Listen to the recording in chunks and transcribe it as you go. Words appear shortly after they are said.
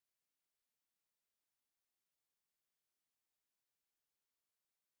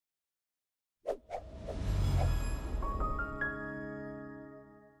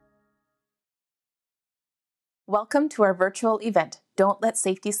Welcome to our virtual event, Don't Let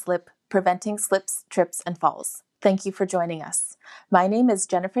Safety Slip, Preventing Slips, Trips, and Falls. Thank you for joining us. My name is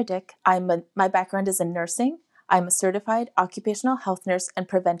Jennifer Dick. My background is in nursing. I'm a certified occupational health nurse and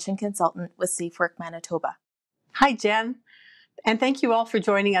prevention consultant with Safe Work Manitoba. Hi, Jen, and thank you all for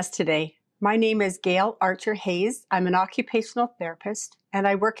joining us today. My name is Gail Archer Hayes. I'm an occupational therapist, and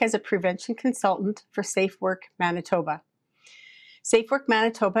I work as a prevention consultant for Safe Work Manitoba. Safe Work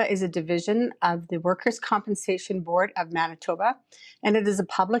Manitoba is a division of the Workers' Compensation Board of Manitoba, and it is a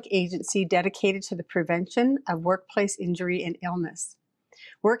public agency dedicated to the prevention of workplace injury and illness.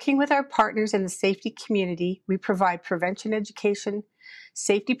 Working with our partners in the safety community, we provide prevention education,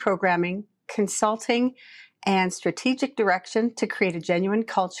 safety programming, consulting, and strategic direction to create a genuine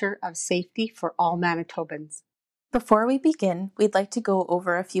culture of safety for all Manitobans. Before we begin, we'd like to go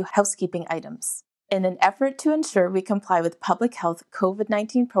over a few housekeeping items. In an effort to ensure we comply with public health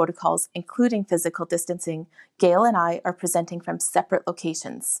COVID-19 protocols, including physical distancing, Gail and I are presenting from separate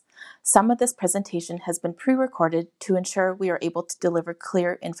locations. Some of this presentation has been pre-recorded to ensure we are able to deliver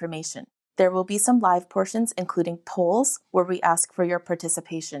clear information. There will be some live portions, including polls, where we ask for your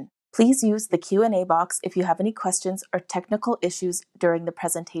participation. Please use the Q&A box if you have any questions or technical issues during the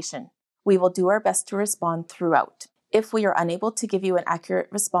presentation. We will do our best to respond throughout. If we are unable to give you an accurate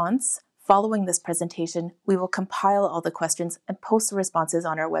response, following this presentation, we will compile all the questions and post the responses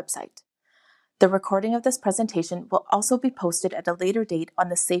on our website. The recording of this presentation will also be posted at a later date on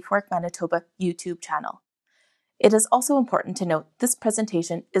the Safe Work Manitoba YouTube channel. It is also important to note this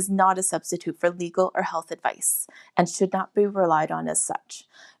presentation is not a substitute for legal or health advice and should not be relied on as such.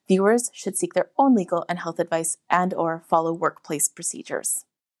 Viewers should seek their own legal and health advice and/or follow workplace procedures.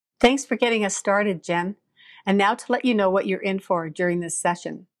 Thanks for getting us started, Jen. And now to let you know what you're in for during this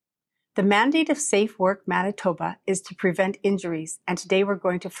session. The mandate of Safe Work Manitoba is to prevent injuries, and today we're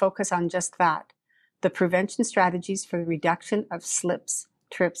going to focus on just that, the prevention strategies for the reduction of slips,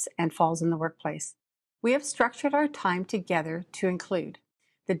 trips, and falls in the workplace. We have structured our time together to include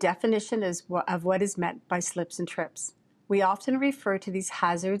the definition of what is meant by slips and trips. We often refer to these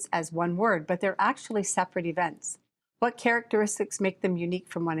hazards as one word, but they're actually separate events. What characteristics make them unique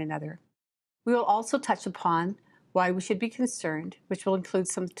from one another? We will also touch upon why we should be concerned, which will include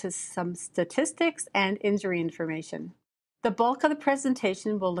some statistics and injury information. The bulk of the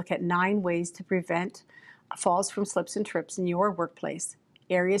presentation will look at 9 ways to prevent falls from slips and trips in your workplace,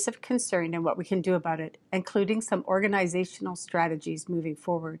 areas of concern and what we can do about it, including some organizational strategies moving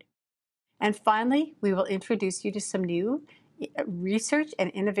forward. And finally, we will introduce you to some new research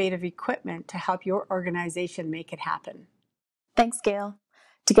and innovative equipment to help your organization make it happen. Thanks, Gail.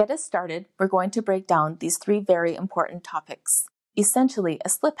 To get us started, we're going to break down these 3 very important topics. Essentially, a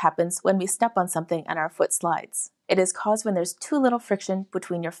slip happens when we step on something and our foot slides. It is caused when there's too little friction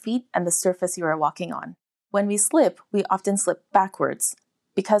between your feet and the surface you are walking on. When we slip, we often slip backwards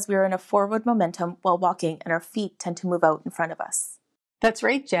because we are in a forward momentum while walking and our feet tend to move out in front of us. That's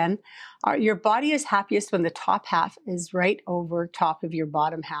right, Jen. Your body is happiest when the top half is right over top of your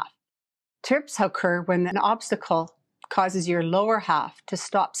bottom half. Trips occur when an obstacle causes your lower half to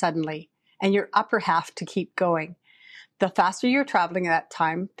stop suddenly and your upper half to keep going. The faster you're traveling at that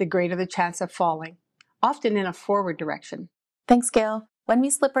time, the greater the chance of falling, often in a forward direction. Thanks, Gail. When we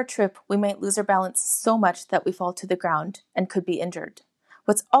slip or trip, we might lose our balance so much that we fall to the ground and could be injured.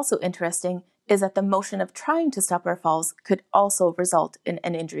 What's also interesting is that the motion of trying to stop our falls could also result in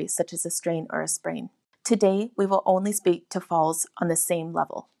an injury, such as a strain or a sprain. Today, we will only speak to falls on the same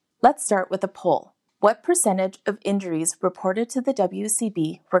level. Let's start with a poll. What percentage of injuries reported to the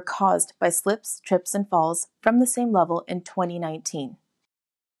WCB were caused by slips, trips, and falls from the same level in 2019?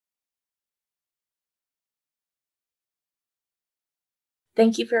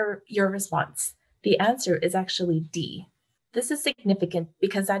 Thank you for your response. The answer is actually D. This is significant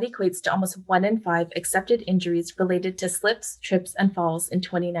because that equates to almost 1 in 5 accepted injuries related to slips, trips, and falls in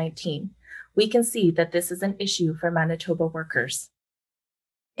 2019. We can see that this is an issue for Manitoba workers.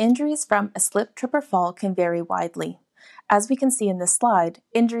 Injuries from a slip, trip, or fall can vary widely. As we can see in this slide,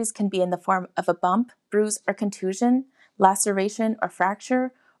 injuries can be in the form of a bump, bruise, or contusion, laceration or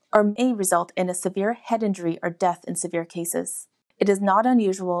fracture, or may result in a severe head injury or death in severe cases. It is not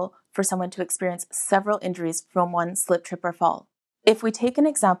unusual for someone to experience several injuries from one slip, trip, or fall. If we take an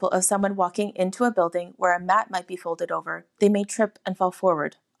example of someone walking into a building where a mat might be folded over, they may trip and fall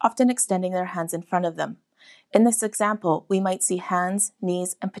forward, often extending their hands in front of them. In this example, we might see hands,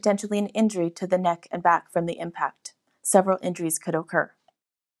 knees, and potentially an injury to the neck and back from the impact. Several injuries could occur.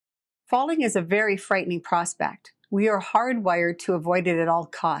 Falling is a very frightening prospect. We are hardwired to avoid it at all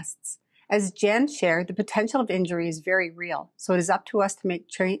costs. As Jen shared, the potential of injury is very real, so it is up to us to make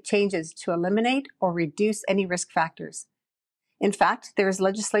changes to eliminate or reduce any risk factors. In fact, there is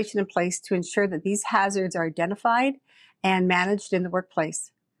legislation in place to ensure that these hazards are identified and managed in the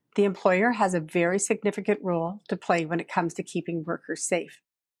workplace. The employer has a very significant role to play when it comes to keeping workers safe.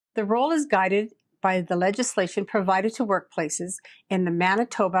 The role is guided by the legislation provided to workplaces in the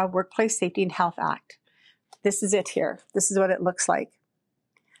Manitoba Workplace Safety and Health Act. This is it here. This is what it looks like.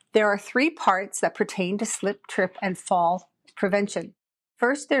 There are 3 parts that pertain to slip, trip, and fall prevention.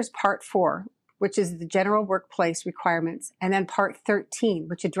 First, there's Part 4, which is the general workplace requirements, and then Part 13,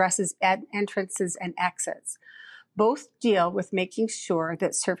 which addresses entrances and exits. Both deal with making sure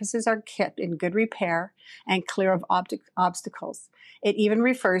that surfaces are kept in good repair and clear of obstacles. It even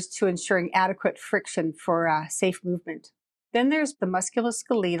refers to ensuring adequate friction for safe movement. Then there's the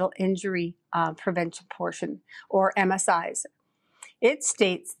musculoskeletal injury prevention portion, or MSIs. It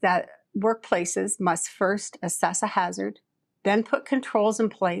states that workplaces must first assess a hazard, then put controls in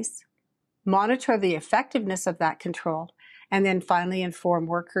place, monitor the effectiveness of that control, and then finally inform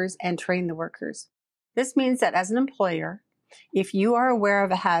workers and train the workers. This means that as an employer, if you are aware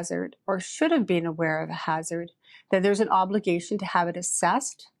of a hazard or should have been aware of a hazard, then there's an obligation to have it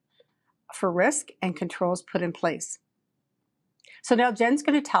assessed for risk and controls put in place. So now Jen's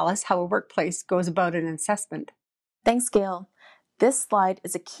going to tell us how a workplace goes about an assessment. Thanks, Gail. This slide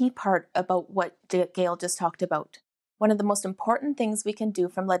is a key part about what Gail just talked about. One of the most important things we can do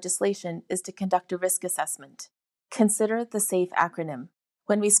from legislation is to conduct a risk assessment. Consider the SAFE acronym.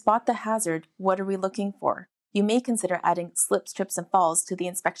 When we spot the hazard, what are we looking for? You may consider adding slips, trips, and falls to the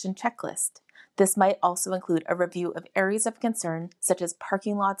inspection checklist. This might also include a review of areas of concern, such as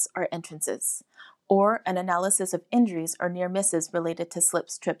parking lots or entrances, or an analysis of injuries or near misses related to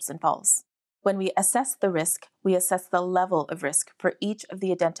slips, trips, and falls. When we assess the risk, we assess the level of risk for each of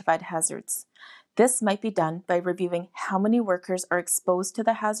the identified hazards. This might be done by reviewing how many workers are exposed to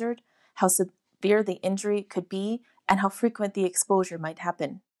the hazard, how severe the injury could be, and how frequent the exposure might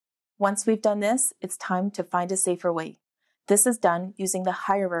happen. Once we've done this, it's time to find a safer way. This is done using the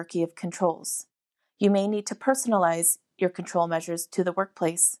hierarchy of controls. You may need to personalize your control measures to the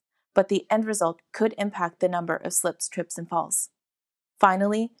workplace, but the end result could impact the number of slips, trips, and falls.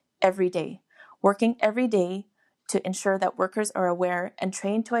 Finally, every day. Working every day to ensure that workers are aware and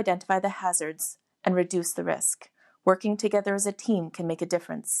trained to identify the hazards and reduce the risk. Working together as a team can make a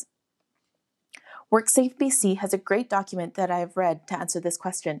difference. WorkSafe BC has a great document that I have read to answer this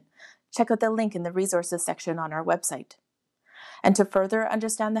question. Check out the link in the resources section on our website. And to further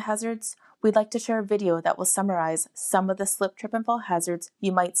understand the hazards, we'd like to share a video that will summarize some of the slip, trip, and fall hazards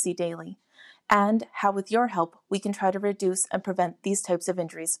you might see daily, and how with your help we can try to reduce and prevent these types of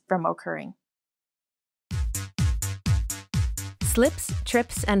injuries from occurring. Slips,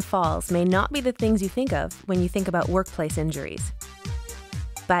 trips, and falls may not be the things you think of when you think about workplace injuries.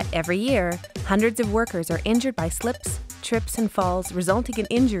 But every year, hundreds of workers are injured by slips, trips, and falls, resulting in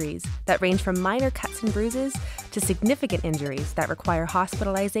injuries that range from minor cuts and bruises to significant injuries that require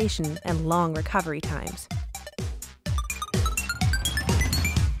hospitalization and long recovery times.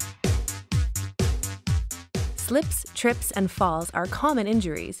 Slips, trips, and falls are common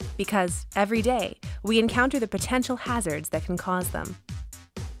injuries because, every day, we encounter the potential hazards that can cause them.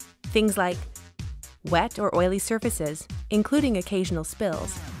 Things like wet or oily surfaces, including occasional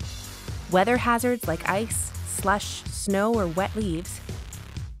spills, weather hazards like ice, slush, snow, or wet leaves,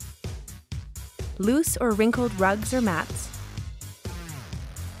 loose or wrinkled rugs or mats,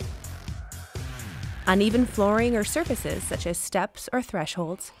 uneven flooring or surfaces such as steps or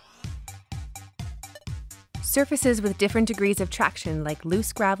thresholds, surfaces with different degrees of traction like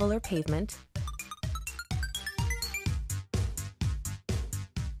loose gravel or pavement,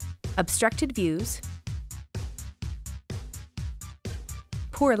 obstructed views,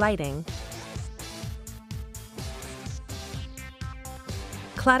 poor lighting,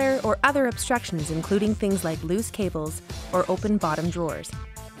 clutter or other obstructions including things like loose cables or open bottom drawers.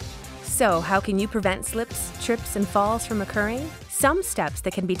 So, how can you prevent slips, trips, and falls from occurring? Some steps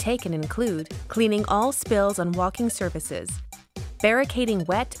that can be taken include cleaning all spills on walking surfaces, barricading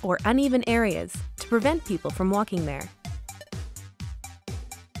wet or uneven areas to prevent people from walking there,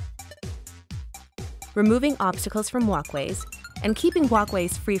 removing obstacles from walkways and keeping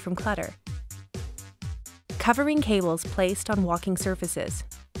walkways free from clutter, covering cables placed on walking surfaces,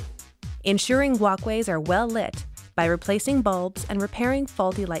 ensuring walkways are well lit by replacing bulbs and repairing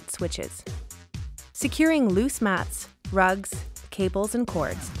faulty light switches, securing loose mats, rugs, cables, and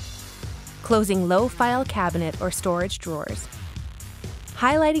cords, closing low file cabinet or storage drawers,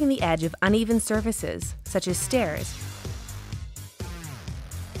 highlighting the edge of uneven surfaces such as stairs,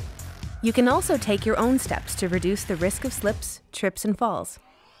 You can also take your own steps to reduce the risk of slips, trips, and falls.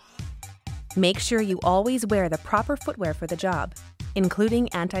 Make sure you always wear the proper footwear for the job, including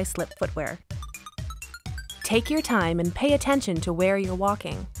anti-slip footwear. Take your time and pay attention to where you're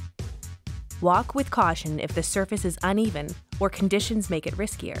walking. Walk with caution if the surface is uneven or conditions make it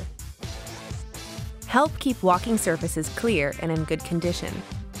riskier. Help keep walking surfaces clear and in good condition.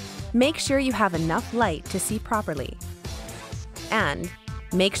 Make sure you have enough light to see properly. And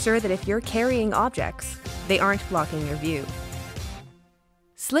make sure that if you're carrying objects, they aren't blocking your view.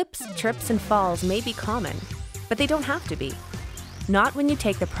 Slips, trips, and falls may be common, but they don't have to be. Not when you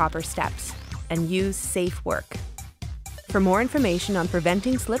take the proper steps and use safe work. For more information on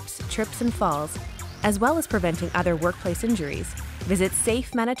preventing slips, trips, and falls, as well as preventing other workplace injuries, visit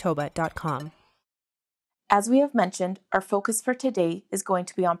safemanitoba.com. As we have mentioned, our focus for today is going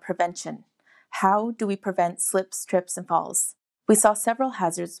to be on prevention. How do we prevent slips, trips, and falls? We saw several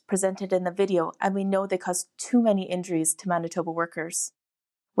hazards presented in the video, and we know they cause too many injuries to Manitoba workers.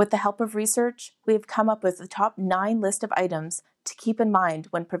 With the help of research, we have come up with the top 9 list of items to keep in mind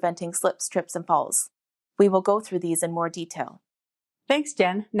when preventing slips, trips, and falls. We will go through these in more detail. Thanks,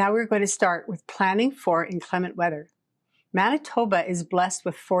 Jen. Now we're going to start with planning for inclement weather. Manitoba is blessed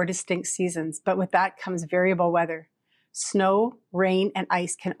with 4 distinct seasons, but with that comes variable weather. Snow, rain, and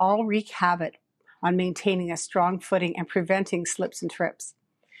ice can all wreak havoc on maintaining a strong footing and preventing slips and trips.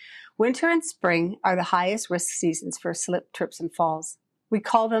 Winter and spring are the highest risk seasons for slip, trips, and falls. We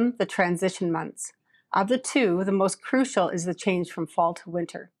call them the transition months. Of the two, the most crucial is the change from fall to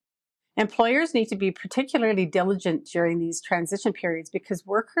winter. Employers need to be particularly diligent during these transition periods because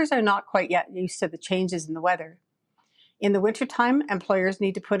workers are not quite yet used to the changes in the weather. In the wintertime, employers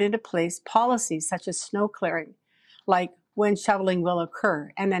need to put into place policies such as snow clearing, like when shoveling will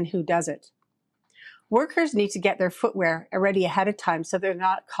occur and then who does it. Workers need to get their footwear ready ahead of time so they're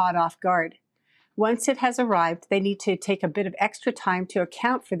not caught off guard. Once it has arrived, they need to take a bit of extra time to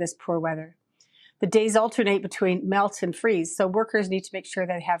account for this poor weather. The days alternate between melt and freeze, so workers need to make sure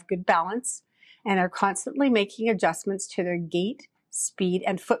they have good balance and are constantly making adjustments to their gait, speed,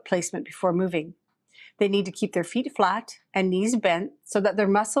 and foot placement before moving. They need to keep their feet flat and knees bent so that their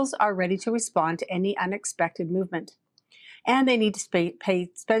muscles are ready to respond to any unexpected movement. And they need to pay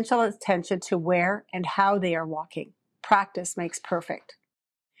special attention to where and how they are walking. Practice makes perfect.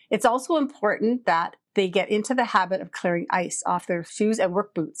 It's also important that they get into the habit of clearing ice off their shoes and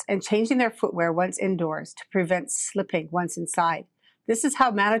work boots and changing their footwear once indoors to prevent slipping once inside. This is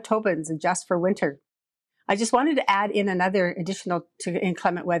how Manitobans adjust for winter. I just wanted to add in another additional to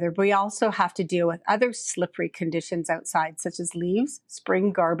inclement weather, but we also have to deal with other slippery conditions outside, such as leaves,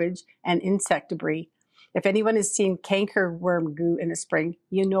 spring garbage, and insect debris. If anyone has seen cankerworm goo in the spring,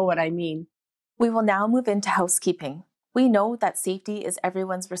 you know what I mean. We will now move into housekeeping. We know that safety is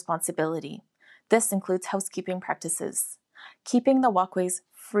everyone's responsibility. This includes housekeeping practices. Keeping the walkways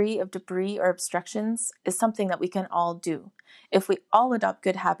free of debris or obstructions is something that we can all do. If we all adopt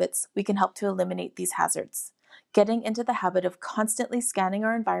good habits, we can help to eliminate these hazards. Getting into the habit of constantly scanning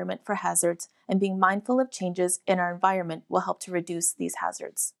our environment for hazards and being mindful of changes in our environment will help to reduce these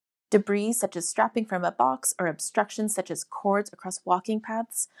hazards. Debris such as strapping from a box or obstructions such as cords across walking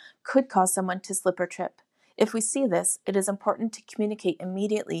paths could cause someone to slip or trip. If we see this, it is important to communicate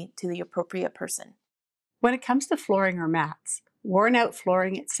immediately to the appropriate person. When it comes to flooring or mats, worn out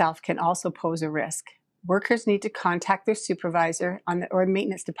flooring itself can also pose a risk. Workers need to contact their supervisor or the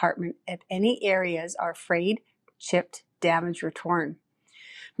maintenance department if any areas are frayed, chipped, damaged, or torn.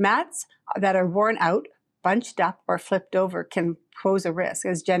 Mats that are worn out, bunched up, or flipped over can pose a risk,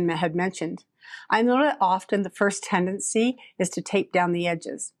 as Jen had mentioned. I know that often the first tendency is to tape down the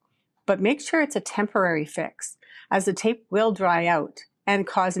edges, but make sure it's a temporary fix, as the tape will dry out and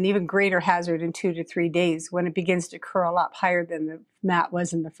cause an even greater hazard in 2 to 3 days when it begins to curl up higher than the mat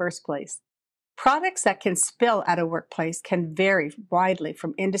was in the first place. Products that can spill at a workplace can vary widely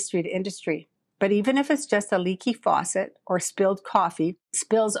from industry to industry, but even if it's just a leaky faucet or spilled coffee,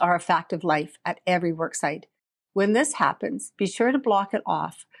 spills are a fact of life at every worksite. When this happens, be sure to block it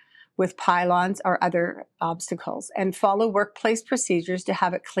off with pylons or other obstacles and follow workplace procedures to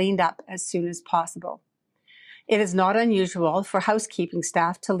have it cleaned up as soon as possible. It is not unusual for housekeeping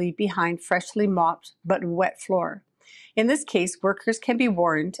staff to leave behind freshly mopped but wet floor. In this case, workers can be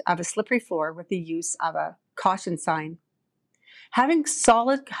warned of a slippery floor with the use of a caution sign. Having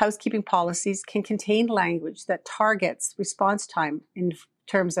solid housekeeping policies can contain language that targets response time in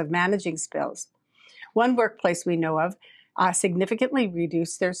terms of managing spills. One workplace we know of significantly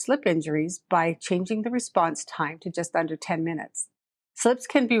reduced their slip injuries by changing the response time to just under 10 minutes. Slips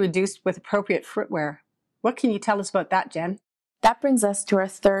can be reduced with appropriate footwear. What can you tell us about that, Jen? That brings us to our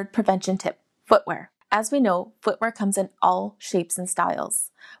third prevention tip, footwear. As we know, footwear comes in all shapes and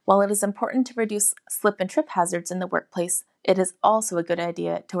styles. While it is important to reduce slip and trip hazards in the workplace, it is also a good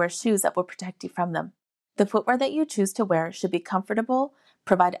idea to wear shoes that will protect you from them. The footwear that you choose to wear should be comfortable,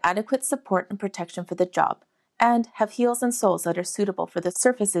 provide adequate support and protection for the job, and have heels and soles that are suitable for the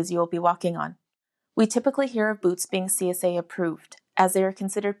surfaces you will be walking on. We typically hear of boots being CSA approved, as they are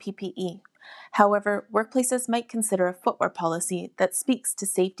considered PPE. However, workplaces might consider a footwear policy that speaks to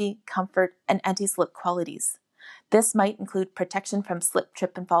safety, comfort, and anti-slip qualities. This might include protection from slip,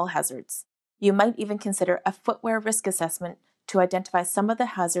 trip, and fall hazards. You might even consider a footwear risk assessment to identify some of the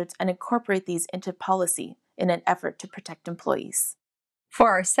hazards and incorporate these into policy in an effort to protect employees. For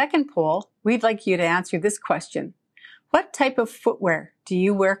our second poll, we'd like you to answer this question. What type of footwear do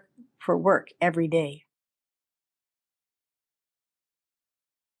you wear for work every day?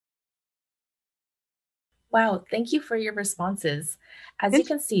 Wow, thank you for your responses. As you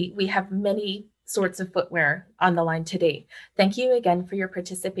can see, we have many sorts of footwear on the line today. Thank you again for your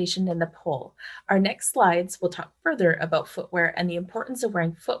participation in the poll. Our next slides will talk further about footwear and the importance of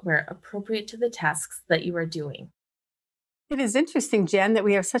wearing footwear appropriate to the tasks that you are doing. It is interesting, Jen, that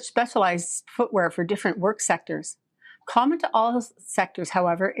we have such specialized footwear for different work sectors. Common to all sectors,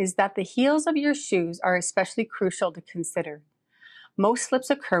 however, is that the heels of your shoes are especially crucial to consider. Most slips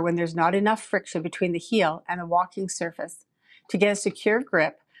occur when there's not enough friction between the heel and the walking surface. To get a secure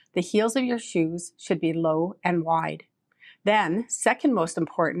grip, the heels of your shoes should be low and wide. Then, second most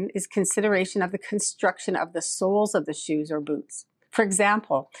important is consideration of the construction of the soles of the shoes or boots. For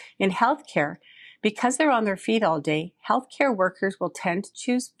example, in healthcare, because they're on their feet all day, healthcare workers will tend to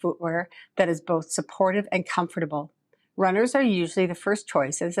choose footwear that is both supportive and comfortable. Runners are usually the first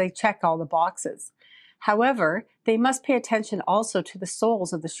choice as they check all the boxes. However, they must pay attention also to the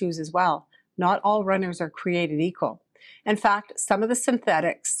soles of the shoes as well. Not all runners are created equal. In fact, some of the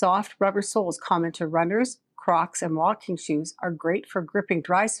synthetic, soft rubber soles common to runners, Crocs, and walking shoes are great for gripping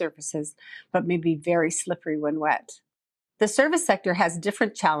dry surfaces, but may be very slippery when wet. The service sector has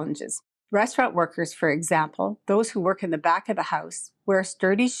different challenges. Restaurant workers, for example, those who work in the back of the house, wear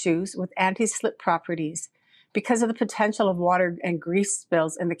sturdy shoes with anti-slip properties because of the potential of water and grease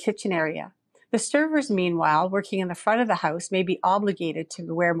spills in the kitchen area. The servers, meanwhile, working in the front of the house may be obligated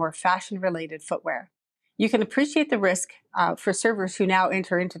to wear more fashion-related footwear. You can appreciate the risk for servers who now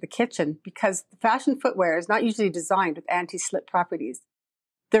enter into the kitchen because the fashion footwear is not usually designed with anti-slip properties.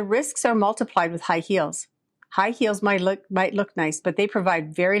 The risks are multiplied with high heels. High heels might look nice, but they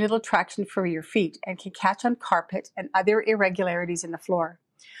provide very little traction for your feet and can catch on carpet and other irregularities in the floor.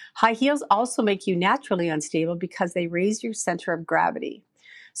 High heels also make you naturally unstable because they raise your center of gravity.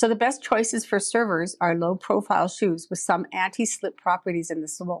 So the best choices for servers are low-profile shoes with some anti-slip properties in the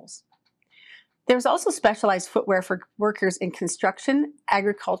soles. There's also specialized footwear for workers in construction,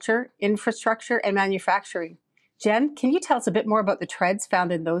 agriculture, infrastructure, and manufacturing. Jen, can you tell us a bit more about the treads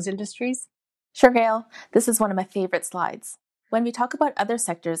found in those industries? Sure, Gail. This is one of my favorite slides. When we talk about other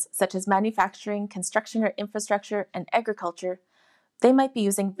sectors, such as manufacturing, construction or infrastructure, and agriculture, they might be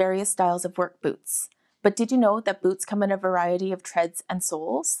using various styles of work boots. But did you know that boots come in a variety of treads and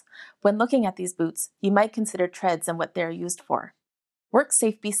soles? When looking at these boots, you might consider treads and what they are used for.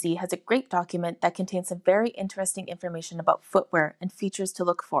 WorkSafe BC has a great document that contains some very interesting information about footwear and features to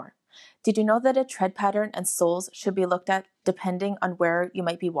look for. Did you know that a tread pattern and soles should be looked at depending on where you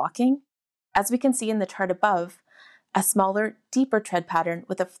might be walking? As we can see in the chart above, a smaller, deeper tread pattern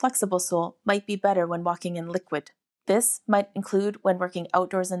with a flexible sole might be better when walking in liquid. This might include when working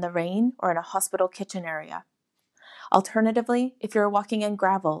outdoors in the rain or in a hospital kitchen area. Alternatively, if you're walking in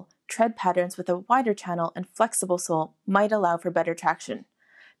gravel, tread patterns with a wider channel and flexible sole might allow for better traction.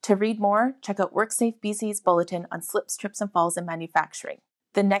 To read more, check out WorkSafe BC's bulletin on slips, trips, and falls in manufacturing.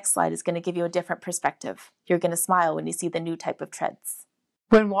 The next slide is going to give you a different perspective. You're going to smile when you see the new type of treads.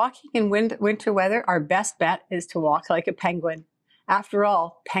 When walking in winter weather, our best bet is to walk like a penguin. After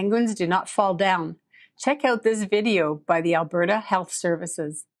all, penguins do not fall down. Check out this video by the Alberta Health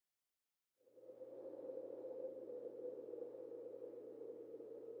Services.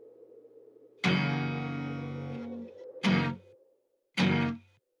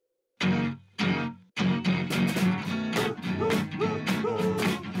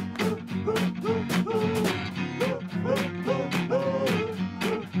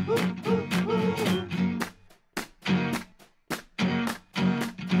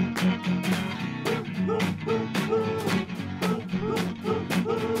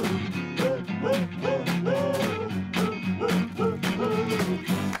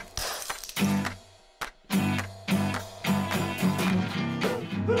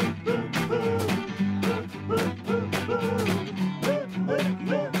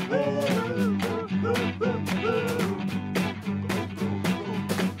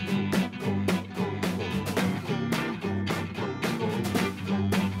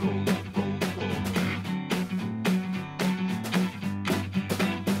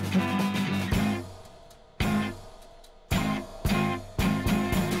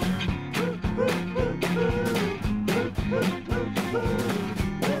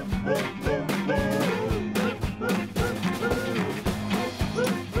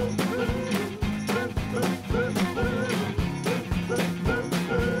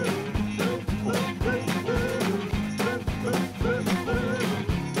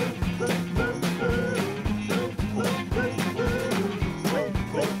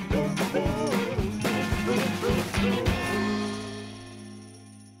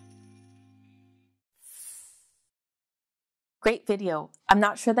 Great video. I'm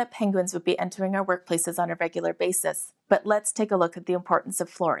not sure that penguins would be entering our workplaces on a regular basis, but let's take a look at the importance of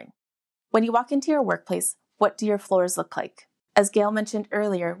flooring. When you walk into your workplace, what do your floors look like? As Gail mentioned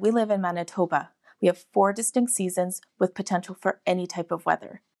earlier, we live in Manitoba. We have 4 distinct seasons with potential for any type of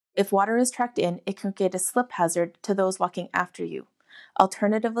weather. If water is tracked in, it can create a slip hazard to those walking after you.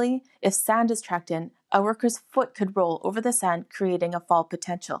 Alternatively, if sand is tracked in, a worker's foot could roll over the sand, creating a fall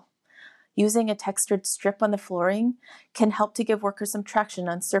potential. Using a textured strip on the flooring can help to give workers some traction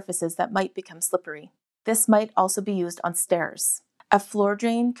on surfaces that might become slippery. This might also be used on stairs. A floor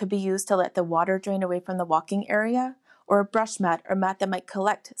drain could be used to let the water drain away from the walking area, or a brush mat or mat that might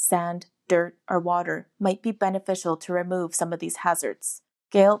collect sand, dirt, or water might be beneficial to remove some of these hazards.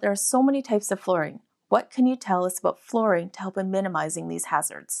 Gail, there are so many types of flooring. What can you tell us about flooring to help in minimizing these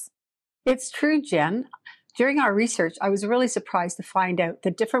hazards? It's true, Jen. During our research, I was really surprised to find out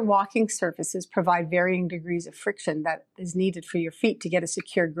that different walking surfaces provide varying degrees of friction that is needed for your feet to get a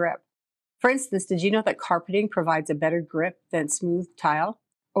secure grip. For instance, did you know that carpeting provides a better grip than smooth tile?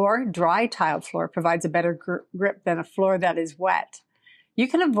 Or dry tiled floor provides a better grip than a floor that is wet? You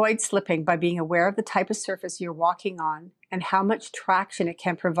can avoid slipping by being aware of the type of surface you're walking on and how much traction it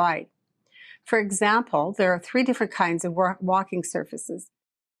can provide. For example, there are 3 different kinds of walking surfaces.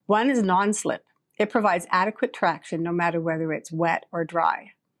 One is non-slip. It provides adequate traction no matter whether it's wet or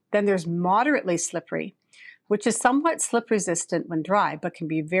dry. Then there's moderately slippery, which is somewhat slip resistant when dry, but can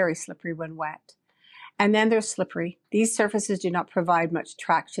be very slippery when wet. And then there's slippery. These surfaces do not provide much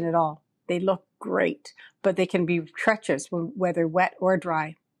traction at all. They look great, but they can be treacherous whether wet or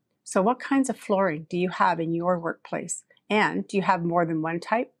dry. So what kinds of flooring do you have in your workplace? And do you have more than one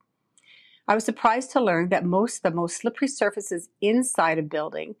type? I was surprised to learn that the most slippery surfaces inside a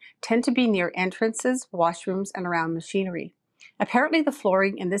building tend to be near entrances, washrooms, and around machinery. Apparently, the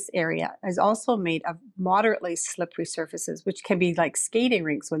flooring in this area is also made of moderately slippery surfaces, which can be like skating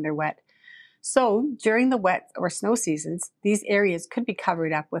rinks when they're wet. So, during the wet or snow seasons, these areas could be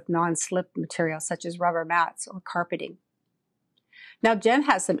covered up with non-slip material such as rubber mats or carpeting. Now, Jen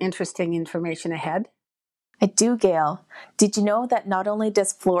has some interesting information ahead. I do, Gail. Did you know that not only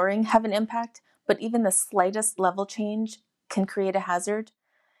does flooring have an impact, but even the slightest level change can create a hazard?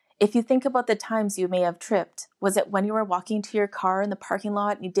 If you think about the times you may have tripped, was it when you were walking to your car in the parking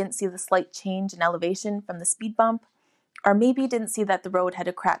lot and you didn't see the slight change in elevation from the speed bump? Or maybe you didn't see that the road had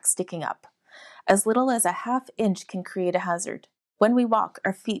a crack sticking up. As little as a ½ inch can create a hazard. When we walk,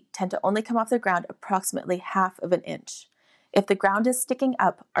 our feet tend to only come off the ground approximately ½ of an inch. If the ground is sticking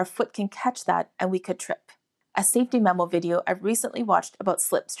up, our foot can catch that and we could trip. A safety memo video I recently watched about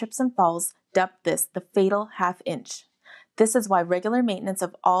slips, trips, and falls dubbed this the fatal ½ inch. This is why regular maintenance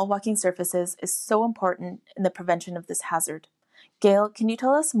of all walking surfaces is so important in the prevention of this hazard. Gail, can you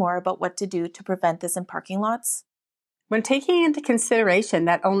tell us more about what to do to prevent this in parking lots? When taking into consideration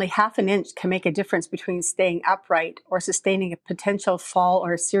that only ½ an inch can make a difference between staying upright or sustaining a potential fall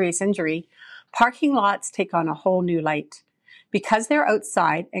or a serious injury, parking lots take on a whole new light. Because they're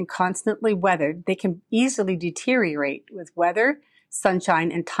outside and constantly weathered, they can easily deteriorate with weather,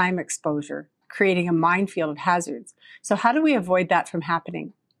 sunshine, and time exposure, creating a minefield of hazards. So how do we avoid that from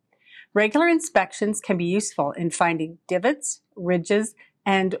happening? Regular inspections can be useful in finding divots, ridges,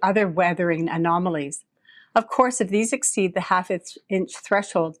 and other weathering anomalies. Of course, if these exceed the ½ inch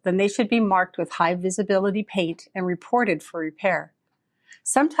threshold, then they should be marked with high visibility paint and reported for repair.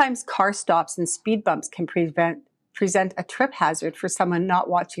 Sometimes car stops and speed bumps can present a trip hazard for someone not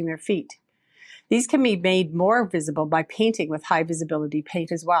watching their feet. These can be made more visible by painting with high visibility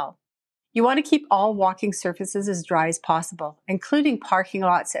paint as well. You want to keep all walking surfaces as dry as possible, including parking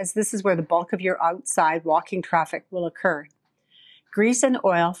lots, as this is where the bulk of your outside walking traffic will occur. Grease and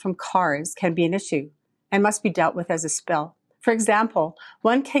oil from cars can be an issue and must be dealt with as a spill. For example,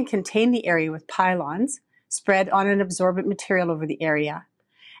 one can contain the area with pylons, spread on an absorbent material over the area,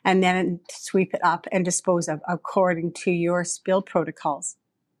 and then sweep it up and dispose of according to your spill protocols.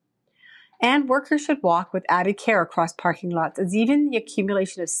 And workers should walk with added care across parking lots, as even the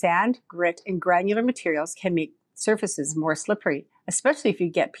accumulation of sand, grit, and granular materials can make surfaces more slippery, especially if you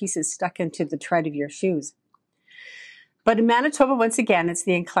get pieces stuck into the tread of your shoes. But in Manitoba, once again, it's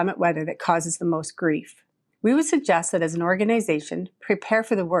the inclement weather that causes the most grief. We would suggest that as an organization, prepare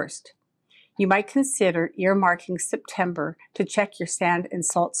for the worst. You might consider earmarking September to check your sand and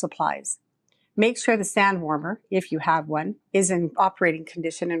salt supplies. Make sure the sand warmer, if you have one, is in operating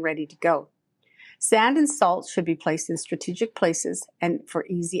condition and ready to go. Sand and salt should be placed in strategic places and for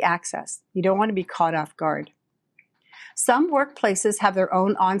easy access. You don't want to be caught off guard. Some workplaces have their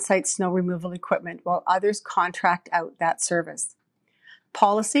own on-site snow removal equipment, while others contract out that service.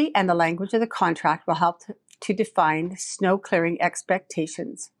 Policy and the language of the contract will help to define snow clearing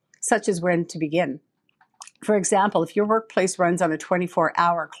expectations, such as when to begin. For example, if your workplace runs on a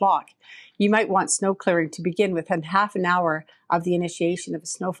 24-hour clock, you might want snow clearing to begin within half an hour of the initiation of a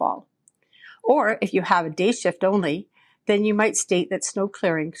snowfall. Or if you have a day shift only, then you might state that snow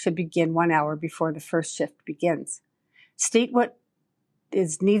clearing should begin 1 hour before the first shift begins. State what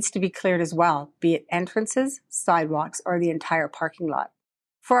needs to be cleared as well, be it entrances, sidewalks, or the entire parking lot.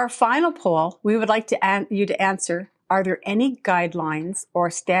 For our final poll, we would like you to answer, are there any guidelines or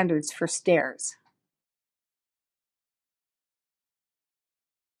standards for stairs?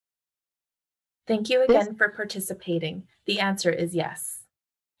 Thank you again for participating. The answer is yes.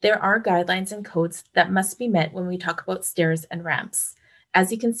 There are guidelines and codes that must be met when we talk about stairs and ramps.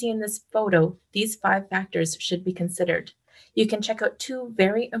 As you can see in this photo, these 5 factors should be considered. You can check out 2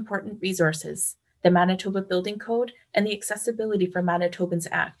 very important resources, the Manitoba Building Code and the Accessibility for Manitobans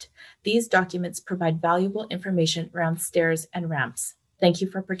Act. These documents provide valuable information around stairs and ramps. Thank you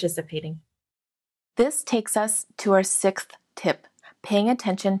for participating. This takes us to our 6th tip, paying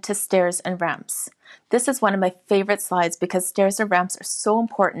attention to stairs and ramps. This is one of my favorite slides because stairs and ramps are so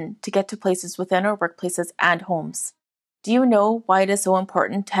important to get to places within our workplaces and homes. Do you know why it is so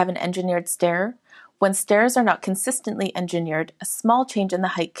important to have an engineered stair? When stairs are not consistently engineered, a small change in the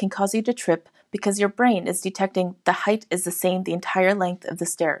height can cause you to trip because your brain is detecting the height is the same the entire length of the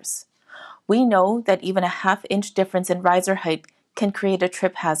stairs. We know that even a half-inch difference in riser height can create a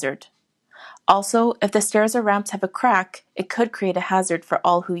trip hazard. Also, if the stairs or ramps have a crack, it could create a hazard for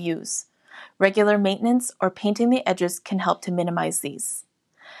all who use. Regular maintenance or painting the edges can help to minimize these.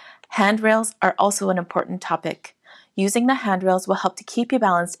 Handrails are also an important topic. Using the handrails will help to keep you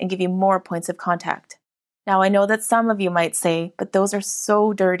balanced and give you more points of contact. Now, I know that some of you might say, but those are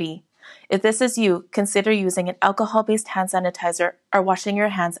so dirty. If this is you, consider using an alcohol-based hand sanitizer or washing your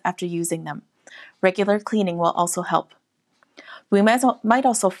hands after using them. Regular cleaning will also help. We might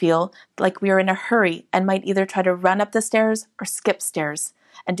also feel like we are in a hurry and might either try to run up the stairs or skip stairs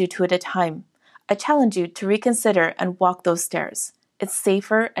and do 2 at a time. I challenge you to reconsider and walk those stairs. It's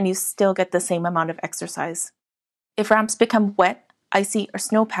safer and you still get the same amount of exercise. If ramps become wet, icy, or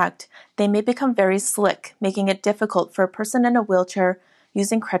snow-packed, they may become very slick, making it difficult for a person in a wheelchair,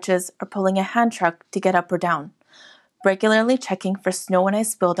 using crutches, or pulling a hand truck to get up or down. Regularly checking for snow and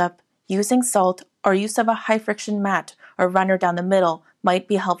ice buildup, using salt, or use of a high-friction mat or runner down the middle might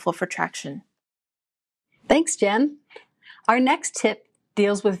be helpful for traction. Thanks, Jen. Our next tip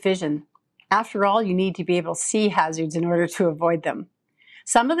deals with vision. After all, you need to be able to see hazards in order to avoid them.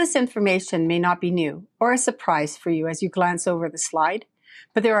 Some of this information may not be new or a surprise for you as you glance over the slide,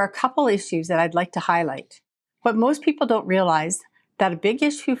 but there are a couple issues that I'd like to highlight. What most people don't realize that a big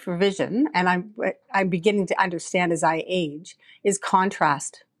issue for vision, and I'm beginning to understand as I age, is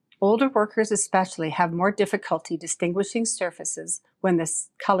contrast. Older workers especially have more difficulty distinguishing surfaces when the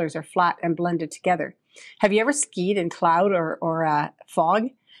colors are flat and blended together. Have you ever skied in cloud or fog?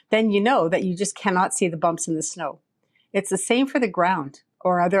 Then you know that you just cannot see the bumps in the snow. It's the same for the ground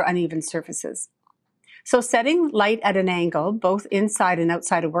or other uneven surfaces. So setting light at an angle, both inside and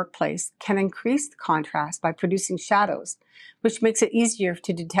outside a workplace, can increase the contrast by producing shadows, which makes it easier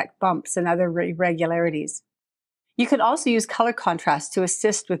to detect bumps and other irregularities. You can also use color contrast to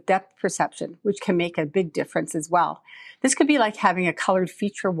assist with depth perception, which can make a big difference as well. This could be like having a colored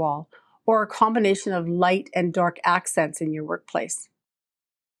feature wall or a combination of light and dark accents in your workplace.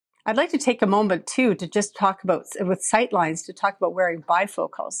 I'd like to take a moment too to just talk about, with sightlines, to talk about wearing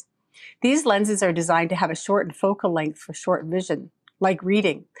bifocals. These lenses are designed to have a shortened focal length for short vision, like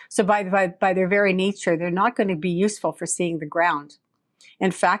reading. So by their very nature, they're not going to be useful for seeing the ground. In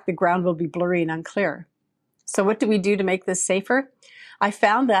fact, the ground will be blurry and unclear. So what do we do to make this safer? I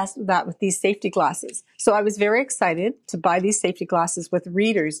found that with these safety glasses. So I was very excited to buy these safety glasses with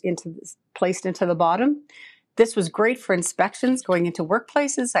readers placed into the bottom. This was great for inspections going into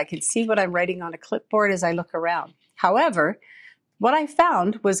workplaces. I can see what I'm writing on a clipboard as I look around. However, what I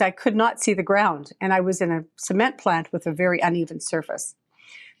found was I could not see the ground, and I was in a cement plant with a very uneven surface.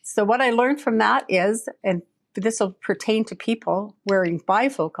 So what I learned from that is, and this will pertain to people wearing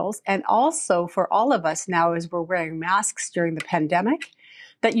bifocals, and also for all of us now as we're wearing masks during the pandemic,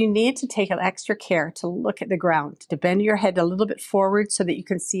 that you need to take an extra care to look at the ground, to bend your head a little bit forward so that you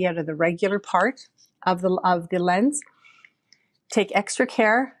can see out of the regular part of the lens. Take extra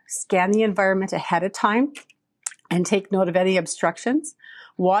care, scan the environment ahead of time, and take note of any obstructions.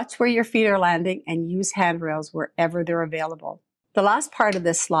 Watch where your feet are landing and use handrails wherever they're available. The last part of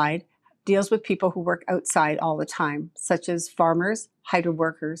this slide deals with people who work outside all the time, such as farmers, hydro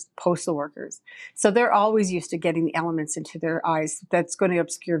workers, postal workers. So they're always used to getting the elements into their eyes that's going to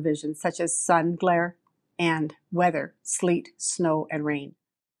obscure vision, such as sun glare, and weather, sleet, snow, and rain.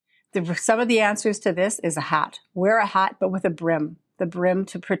 Some of the answers to this is a hat. Wear a hat, but with a brim, the brim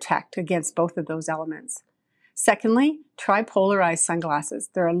to protect against both of those elements. Secondly, try polarized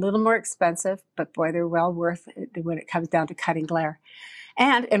sunglasses. They're a little more expensive, but boy, they're well worth it when it comes down to cutting glare.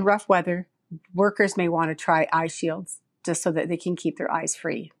 And in rough weather, workers may want to try eye shields just so that they can keep their eyes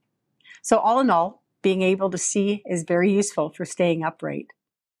free. So all in all, being able to see is very useful for staying upright.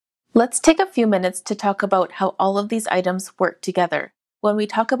 Let's take a few minutes to talk about how all of these items work together. When we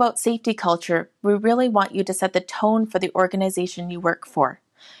talk about safety culture, we really want you to set the tone for the organization you work for.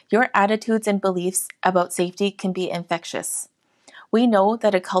 Your attitudes and beliefs about safety can be infectious. We know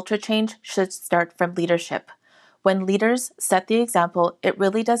that a culture change should start from leadership. When leaders set the example, it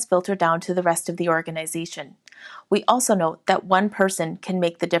really does filter down to the rest of the organization. We also know that one person can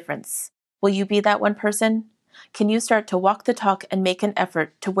make the difference. Will you be that one person? Can you start to walk the talk and make an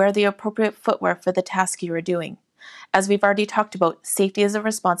effort to wear the appropriate footwear for the task you are doing? As we've already talked about, safety is a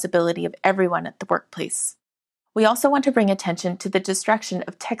responsibility of everyone at the workplace. We also want to bring attention to the distraction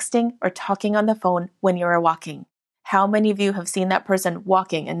of texting or talking on the phone when you are walking. How many of you have seen that person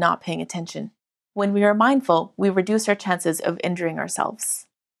walking and not paying attention? When we are mindful, we reduce our chances of injuring ourselves.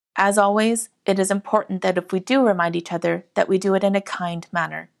 As always, it is important that if we do remind each other, that we do it in a kind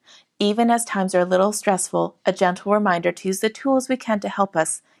manner. Even as times are a little stressful, a gentle reminder to use the tools we can to help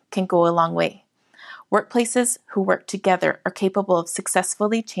us can go a long way. Workplaces who work together are capable of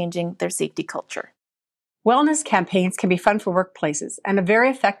successfully changing their safety culture. Wellness campaigns can be fun for workplaces and a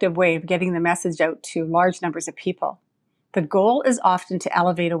very effective way of getting the message out to large numbers of people. The goal is often to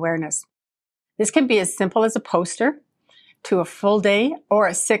elevate awareness. This can be as simple as a poster to a full day or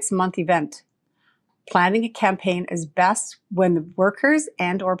a 6-month event. Planning a campaign is best when the workers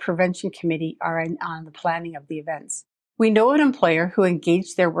and/or prevention committee are on the planning of the events. We know an employer who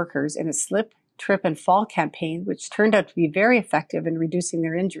engaged their workers in a slip, trip, and fall campaign, which turned out to be very effective in reducing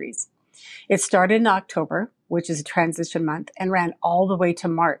their injuries. It started in October, which is a transition month, and ran all the way to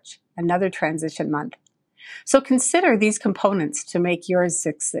March, another transition month. So consider these components to make yours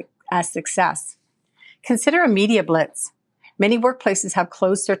a success. Consider a media blitz. Many workplaces have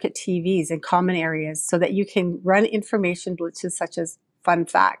closed-circuit TVs in common areas so that you can run information blitzes such as fun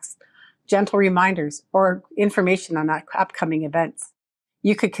facts, gentle reminders, or information on upcoming events.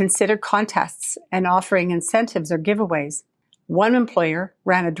 You could consider contests and offering incentives or giveaways. One employer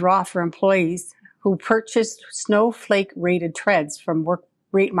ran a draw for employees who purchased snowflake-rated treads from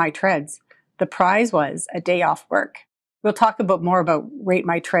Rate My Treads. The prize was a day off work. We'll talk more about Rate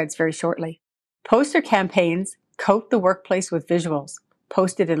My Treads very shortly. Poster campaigns coat the workplace with visuals,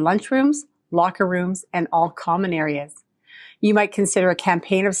 posted in lunchrooms, locker rooms, and all common areas. You might consider a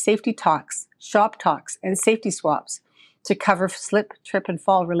campaign of safety talks, shop talks, and safety swaps to cover slip, trip, and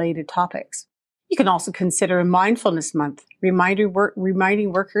fall related topics. You can also consider a mindfulness month, reminding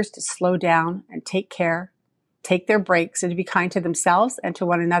workers to slow down and take care, take their breaks, and to be kind to themselves and to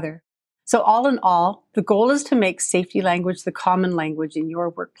one another. So all in all, the goal is to make safety language the common language in your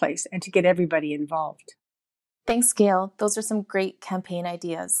workplace and to get everybody involved. Thanks, Gail. Those are some great campaign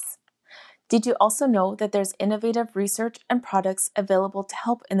ideas. Did you also know that there's innovative research and products available to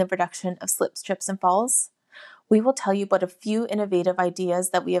help in the reduction of slips, trips, and falls? We will tell you about a few innovative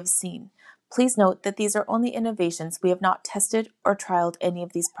ideas that we have seen. Please note that these are only innovations. We have not tested or trialed any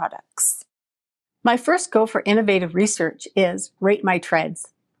of these products. My first go for innovative research is Rate My Treads.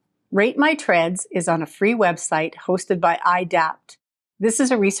 Rate My Treads is on a free website hosted by IDAPT. This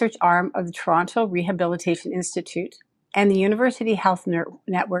is a research arm of the Toronto Rehabilitation Institute and the University Health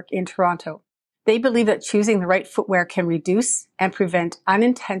Network in Toronto. They believe that choosing the right footwear can reduce and prevent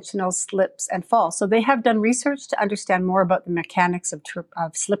unintentional slips and falls. So they have done research to understand more about the mechanics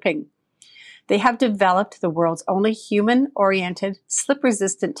of slipping. They have developed the world's only human-oriented,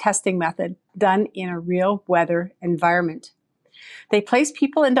 slip-resistant testing method done in a real weather environment. They place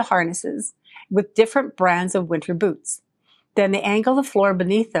people into harnesses with different brands of winter boots. Then they angle the floor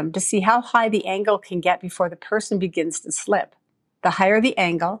beneath them to see how high the angle can get before the person begins to slip. The higher the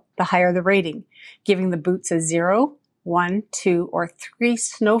angle, the higher the rating, giving the boots a 0, 1, 2, or 3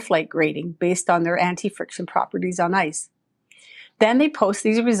 snowflake rating based on their anti-friction properties on ice. Then they post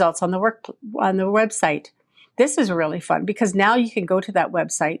these results on the website. This is really fun because now you can go to that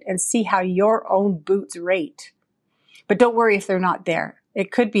website and see how your own boots rate. But don't worry if they're not there.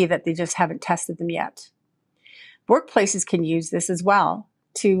 It could be that they just haven't tested them yet. Workplaces can use this as well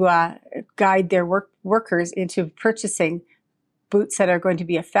to guide their workers into purchasing boots that are going to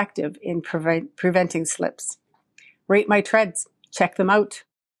be effective in preventing slips. Rate My Treads. Check them out.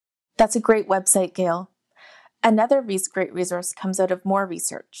 That's a great website, Gail. Another great resource comes out of more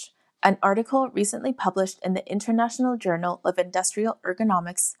research. An article recently published in the International Journal of Industrial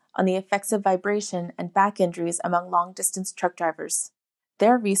Ergonomics on the effects of vibration and back injuries among long-distance truck drivers.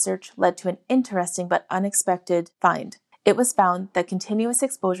 Their research led to an interesting but unexpected find. It was found that continuous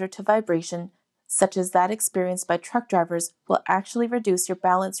exposure to vibration, such as that experienced by truck drivers, will actually reduce your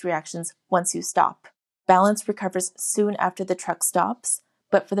balance reactions once you stop. Balance recovers soon after the truck stops,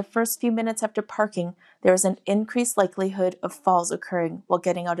 but for the first few minutes after parking, there is an increased likelihood of falls occurring while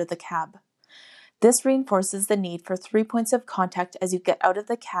getting out of the cab. This reinforces the need for 3 points of contact as you get out of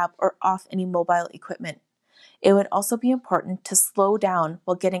the cab or off any mobile equipment. It would also be important to slow down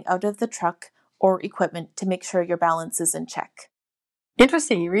while getting out of the truck or equipment to make sure your balance is in check.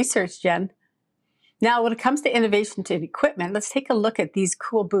 Interesting research, Jen. Now, when it comes to innovation to equipment, let's take a look at these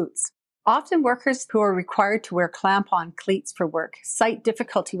cool boots. Often workers who are required to wear clamp-on cleats for work cite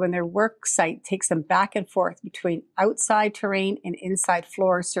difficulty when their work site takes them back and forth between outside terrain and inside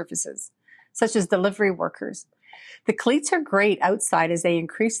floor surfaces, such as delivery workers. The cleats are great outside as they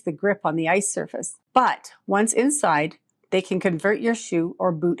increase the grip on the ice surface, but once inside, they can convert your shoe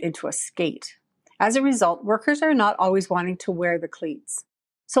or boot into a skate. As a result, workers are not always wanting to wear the cleats.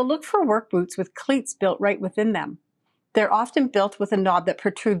 So look for work boots with cleats built right within them. They're often built with a knob that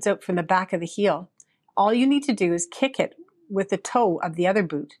protrudes out from the back of the heel. All you need to do is kick it with the toe of the other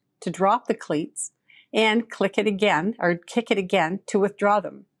boot to drop the cleats and kick it again to withdraw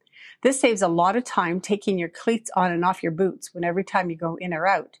them. This saves a lot of time taking your cleats on and off your boots every time you go in or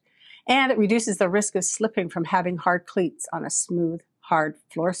out. And it reduces the risk of slipping from having hard cleats on a smooth, hard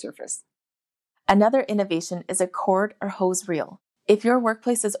floor surface. Another innovation is a cord or hose reel. If your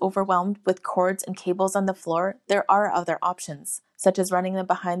workplace is overwhelmed with cords and cables on the floor, there are other options, such as running them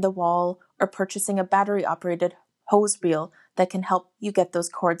behind the wall or purchasing a battery-operated hose reel that can help you get those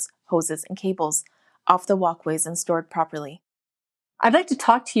cords, hoses, and cables off the walkways and stored properly. I'd like to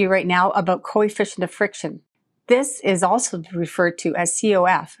talk to you right now about coefficient of friction. This is also referred to as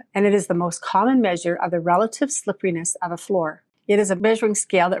COF, and it is the most common measure of the relative slipperiness of a floor. It is a measuring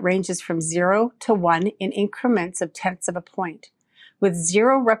scale that ranges from 0 to 1 in increments of tenths of a point, with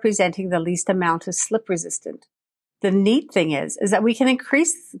 0 representing the least amount of slip resistant. The neat thing is that we can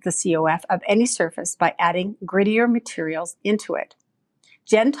increase the COF of any surface by adding grittier materials into it.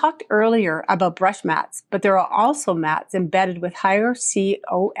 Jen talked earlier about brush mats, but there are also mats embedded with higher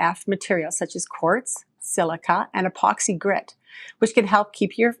COF materials such as quartz, silica, and epoxy grit, which can help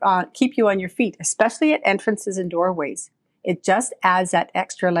keep you on your feet, especially at entrances and doorways. It just adds that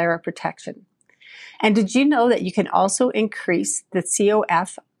extra layer of protection. And did you know that you can also increase the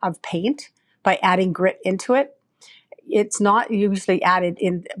COF of paint by adding grit into it? It's not usually added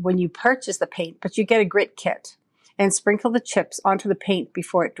in when you purchase the paint, but you get a grit kit and sprinkle the chips onto the paint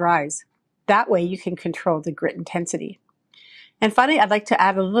before it dries. That way you can control the grit intensity. And finally, I'd like to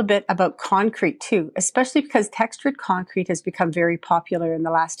add a little bit about concrete too, especially because textured concrete has become very popular in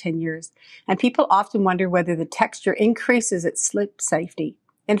the last 10 years. And people often wonder whether the texture increases its slip safety.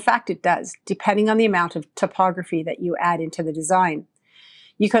 In fact, it does, depending on the amount of topography that you add into the design.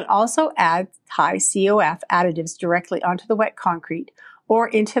 You can also add high COF additives directly onto the wet concrete or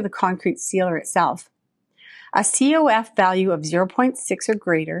into the concrete sealer itself. A COF value of 0.6 or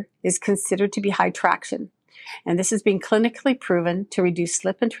greater is considered to be high traction, and this has been clinically proven to reduce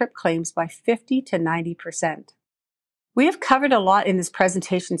slip and trip claims by 50 to 90%. We have covered a lot in this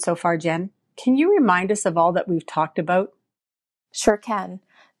presentation so far, Jen. Can you remind us of all that we've talked about? Sure can.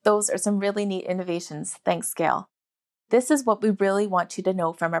 Those are some really neat innovations. Thanks, Gail. This is what we really want you to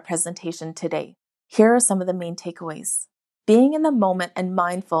know from our presentation today. Here are some of the main takeaways. Being in the moment and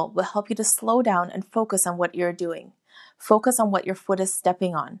mindful will help you to slow down and focus on what you're doing. Focus on what your foot is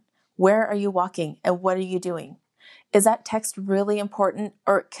stepping on. Where are you walking and what are you doing? Is that text really important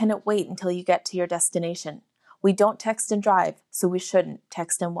or can it wait until you get to your destination? We don't text and drive, so we shouldn't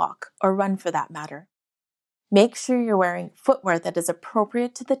text and walk, or run for that matter. Make sure you're wearing footwear that is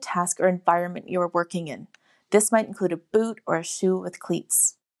appropriate to the task or environment you are working in. This might include a boot or a shoe with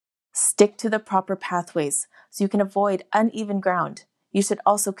cleats. Stick to the proper pathways so you can avoid uneven ground. You should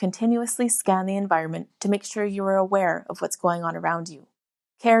also continuously scan the environment to make sure you are aware of what's going on around you.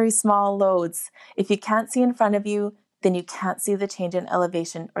 Carry small loads. If you can't see in front of you, then you can't see the change in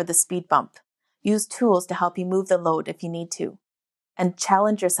elevation or the speed bump. Use tools to help you move the load if you need to. And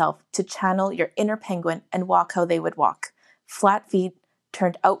challenge yourself to channel your inner penguin and walk how they would walk. Flat feet,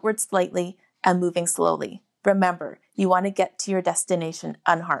 turned outward slightly, and moving slowly. Remember, you want to get to your destination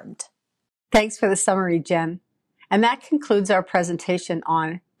unharmed. Thanks for the summary, Jen. And that concludes our presentation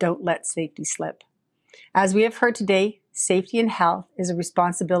on Don't Let Safety Slip. As we have heard today, safety and health is a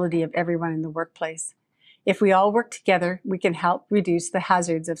responsibility of everyone in the workplace. If we all work together, we can help reduce the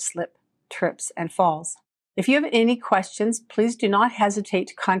hazards of slip, trips, and falls. If you have any questions, please do not hesitate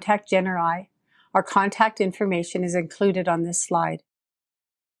to contact Jen or I. Our contact information is included on this slide.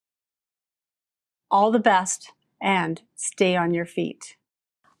 All the best, and stay on your feet.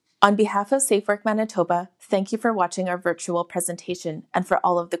 On behalf of Safe Work Manitoba, thank you for watching our virtual presentation and for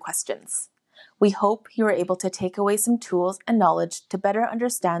all of the questions. We hope you are able to take away some tools and knowledge to better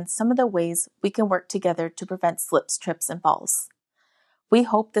understand some of the ways we can work together to prevent slips, trips, and falls. We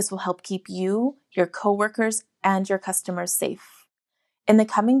hope this will help keep you, your coworkers, and your customers safe. In the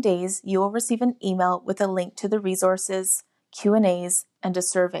coming days, you will receive an email with a link to the resources, Q&As, and a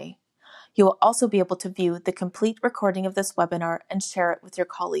survey. You will also be able to view the complete recording of this webinar and share it with your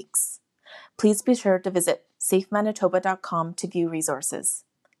colleagues. Please be sure to visit safemanitoba.com to view resources.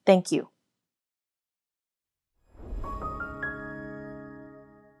 Thank you.